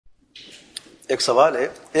ایک سوال ہے،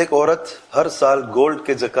 ایک عورت ہر سال گولڈ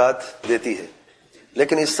کے زکوٰۃ دیتی ہے،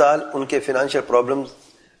 لیکن اس سال ان کے فائنینشیل پرابلمز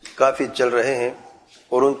کافی چل رہے ہیں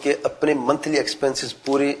اور ان کے اپنے منتھلی ایکسپنسز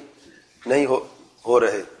پوری نہیں ہو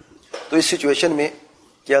رہے، تو اس سچویشن میں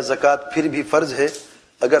کیا زکوٰۃ پھر بھی فرض ہے؟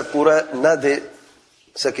 اگر پورا نہ دے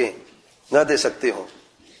سکتے ہوں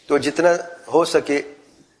تو جتنا ہو سکے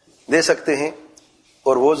دے سکتے ہیں،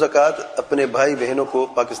 اور وہ زکوٰۃ اپنے بھائی بہنوں کو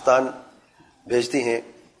پاکستان بھیجتی ہیں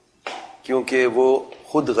کیونکہ وہ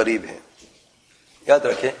خود غریب ہیں۔ یاد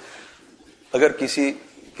رکھیں، اگر کسی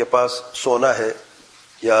کے پاس سونا ہے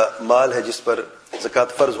یا مال ہے جس پر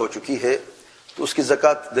زکوٰۃ فرض ہو چکی ہے تو اس کی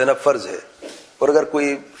زکوٰۃ دینا فرض ہے، اور اگر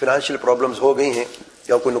کوئی فائنینشیل پرابلمز ہو گئی ہیں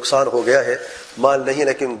یا کوئی نقصان ہو گیا ہے، مال نہیں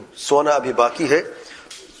لیکن سونا ابھی باقی ہے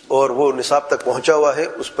اور وہ نصاب تک پہنچا ہوا ہے،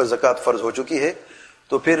 اس پر زکوٰۃ فرض ہو چکی ہے،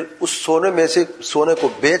 تو پھر اس سونے میں سے سونے کو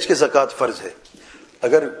بیچ کے زکوٰۃ فرض ہے۔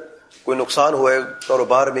 اگر کوئی نقصان ہوا ہے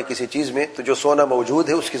کاروبار میں کسی چیز میں تو جو سونا موجود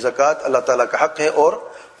ہے اس کی زکوٰۃ اللہ تعالیٰ کا حق ہے، اور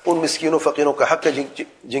ان مسکینوں فقیروں کا حق ہے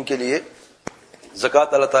جن کے لیے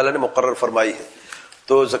زکوٰۃ اللہ تعالیٰ نے مقرر فرمائی ہے،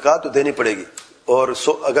 تو زکوٰۃ تو دینی پڑے گی۔ اور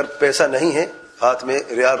اگر پیسہ نہیں ہے ہاتھ میں،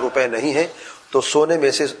 ریال روپے نہیں ہے، تو سونے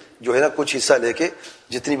میں سے جو ہے نا کچھ حصہ لے کے،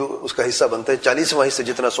 جتنی بھی اس کا حصہ بنتا ہے 40واں حصہ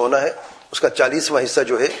جتنا سونا ہے اس کا 40واں حصہ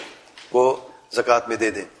جو ہے وہ زکوٰۃ میں دے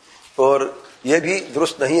دیں۔ اور یہ بھی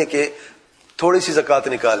درست نہیں ہے کہ تھوڑی سی زکوٰۃ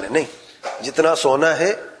نکال لیں، نہیں، جتنا سونا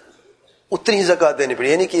ہے اتنی ہی زکوٰۃ دینی پڑے،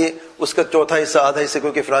 یعنی کہ اس کا چوتھا حصہ آدھا حصہ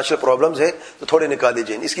کیونکہ فائنینشیل پرابلمز ہے تو تھوڑے نکال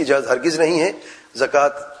لیجیے، اس کی اجازت ہرگز نہیں ہے۔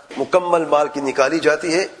 زکوٰۃ مکمل مال کی نکالی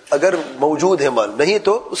جاتی ہے، اگر موجود ہے مال، نہیں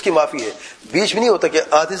تو اس کی معافی ہے۔ بیچ میں نہیں ہوتا کہ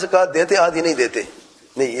آدھی زکوٰۃ دیتے آدھی نہیں دیتے،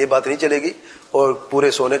 نہیں، یہ بات نہیں چلے گی، اور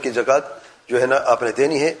پورے سونے کی زکوٰۃ جو ہے نا آپ نے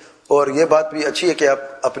دینی ہے۔ اور یہ بات بھی اچھی ہے کہ آپ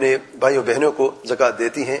اپنے بھائیوں بہنوں کو زکوٰۃ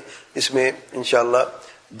دیتی ہیں، اس میں انشاءاللہ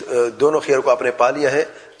دونوں خیر کو آپ نے پا لیا ہے،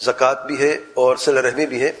 زکوٰۃ بھی ہے اور صلہ رحمی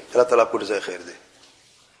بھی ہے۔ اللہ تعالیٰ آپ کو جزائے خیر دے۔